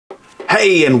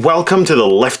Hey, and welcome to the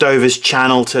Leftovers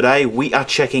channel. Today we are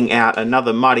checking out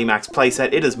another Mighty Max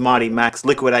playset. It is Mighty Max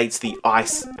Liquidates the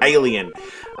Ice Alien.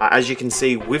 As you can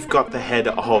see, we've got the head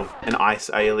of an ice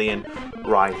alien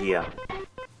right here.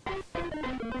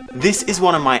 This is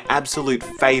one of my absolute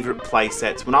favourite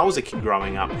playsets when I was a kid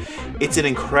growing up. It's an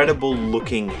incredible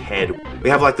looking head. We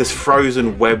have like this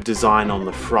frozen web design on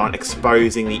the front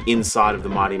exposing the inside of the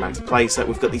Mighty Max playset.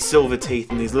 We've got these silver teeth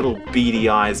and these little beady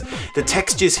eyes. The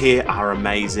textures here are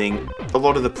amazing. A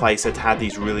lot of the playsets had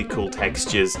these really cool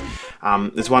textures.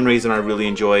 There's one reason I really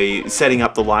enjoy setting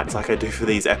up the lights like I do for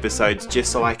these episodes,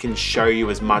 just so I can show you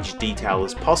as much detail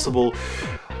as possible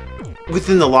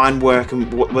within the line work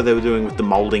and what they were doing with the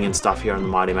molding and stuff here on the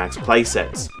Mighty Max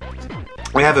playsets.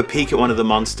 We have a peek at one of the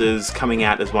monsters coming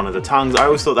out as one of the tongues. I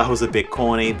always thought that was a bit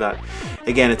corny, but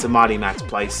again, it's a Mighty Max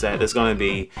playset. There's going to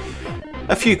be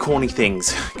a few corny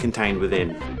things contained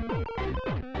within.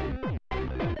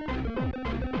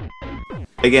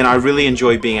 Again, I really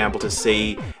enjoy being able to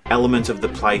see elements of the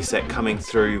playset coming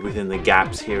through within the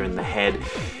gaps here in the head.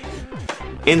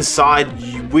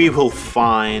 Inside, we will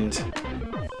find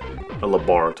a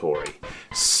laboratory.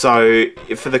 So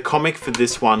for the comic for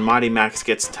this one, Mighty Max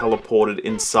gets teleported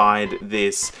inside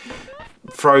this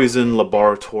frozen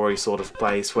laboratory sort of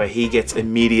place where he gets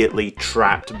immediately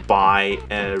trapped by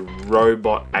a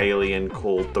robot alien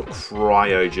called the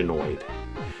Cryogenoid.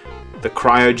 The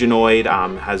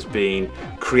Cryogenoid has been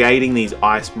creating these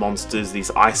ice monsters, these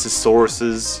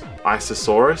Iceosarus,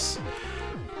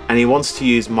 and he wants to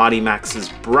use Mighty Max's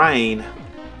brain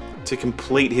to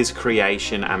complete his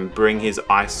creation and bring his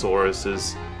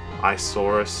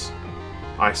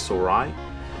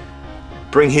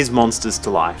bring his monsters to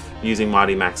life using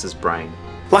Mighty Max's brain.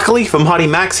 Luckily for Mighty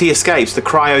Max, he escapes the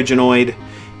Cryogenoid.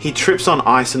 He trips on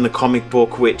ice in the comic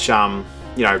book, which, you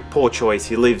know, poor choice.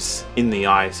 He lives in the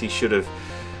ice. He should have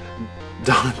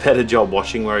done a better job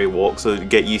watching where he walks or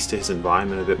get used to his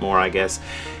environment a bit more, I guess.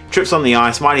 Trips on the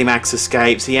ice. Mighty Max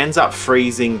escapes. He ends up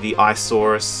freezing the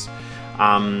Iceosarus,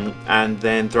 and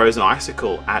then throws an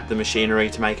icicle at the machinery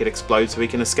to make it explode so he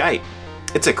can escape.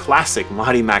 It's a classic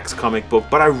Mighty Max comic book,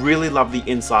 but I really love the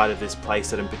inside of this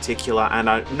playset in particular, and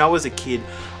I know as a kid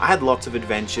I had lots of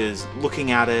adventures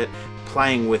looking at it,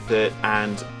 playing with it,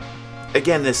 and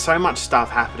again, there's so much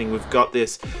stuff happening. We've got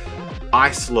this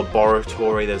ice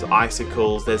laboratory, there's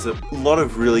icicles, there's a lot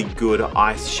of really good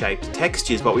ice shaped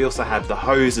textures, but we also have the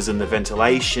hoses and the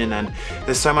ventilation, and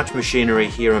there's so much machinery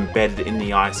here embedded in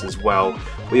the ice as well.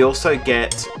 We also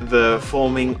get the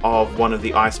forming of one of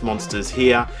the ice monsters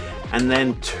here, and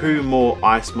then two more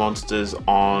ice monsters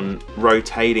on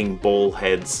rotating ball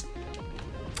heads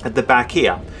at the back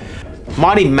here.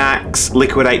 Mighty Max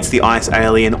Liquidates the Ice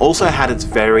Alien also had its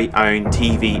very own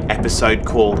TV episode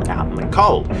called Out in the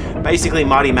Cold. Basically,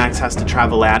 Mighty Max has to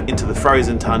travel out into the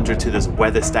frozen tundra to this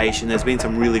weather station. There's been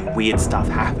some really weird stuff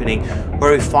happening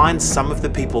where he finds some of the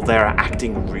people there are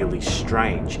acting really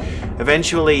strange.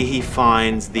 Eventually, he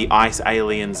finds the Ice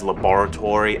Alien's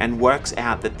laboratory and works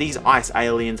out that these Ice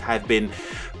Aliens have been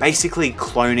basically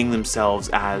cloning themselves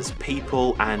as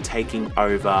people and taking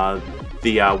over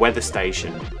the weather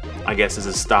station, I guess, as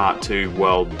a start to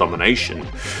world domination.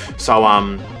 So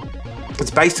it's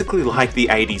basically like the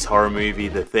 80s horror movie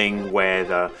The Thing,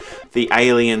 where the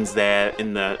aliens there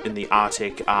in the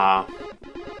Arctic are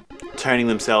turning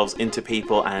themselves into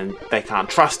people and they can't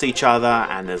trust each other,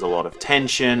 and there's a lot of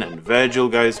tension and Virgil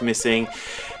goes missing.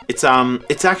 It's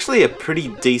actually a pretty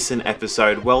decent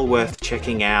episode, well worth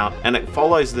checking out, and it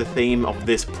follows the theme of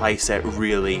this playset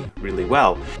really, really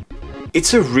well.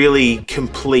 It's a really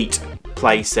complete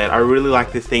playset. I really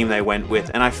like the theme they went with,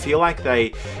 and I feel like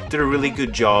they did a really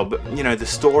good job. You know, the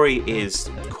story is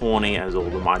corny, as all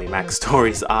the Mighty Max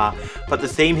stories are, but the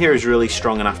theme here is really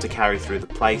strong enough to carry through the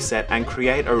playset and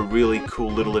create a really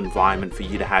cool little environment for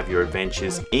you to have your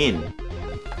adventures in.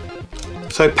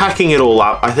 So packing it all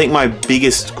up, I think my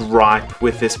biggest gripe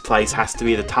with this place has to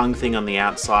be the tongue thing on the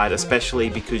outside, especially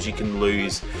because you can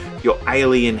lose your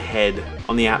alien head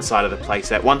on the outside of the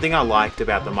playset. One thing I liked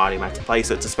about the Mighty Max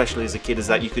playsets, especially as a kid, is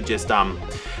that you could just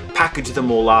package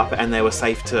them all up and they were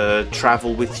safe to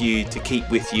travel with you, to keep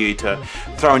with you, to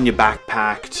throw in your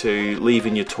backpack, to leave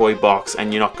in your toy box,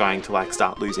 and you're not going to like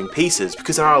start losing pieces,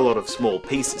 because there are a lot of small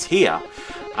pieces here.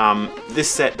 This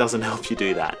set doesn't help you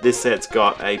do that. This set's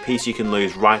got a piece you can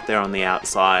lose right there on the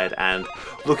outside, and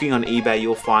looking on eBay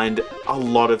you'll find a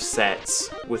lot of sets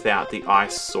without the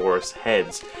Iceosarus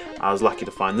heads. I was lucky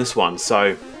to find this one.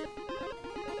 So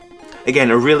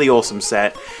again, a really awesome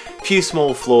set. Few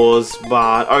small flaws,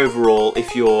 but overall,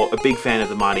 if you're a big fan of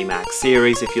the Mighty Max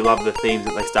series, if you love the themes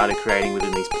that they started creating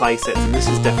within these playsets, then this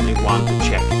is definitely one to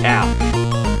check out.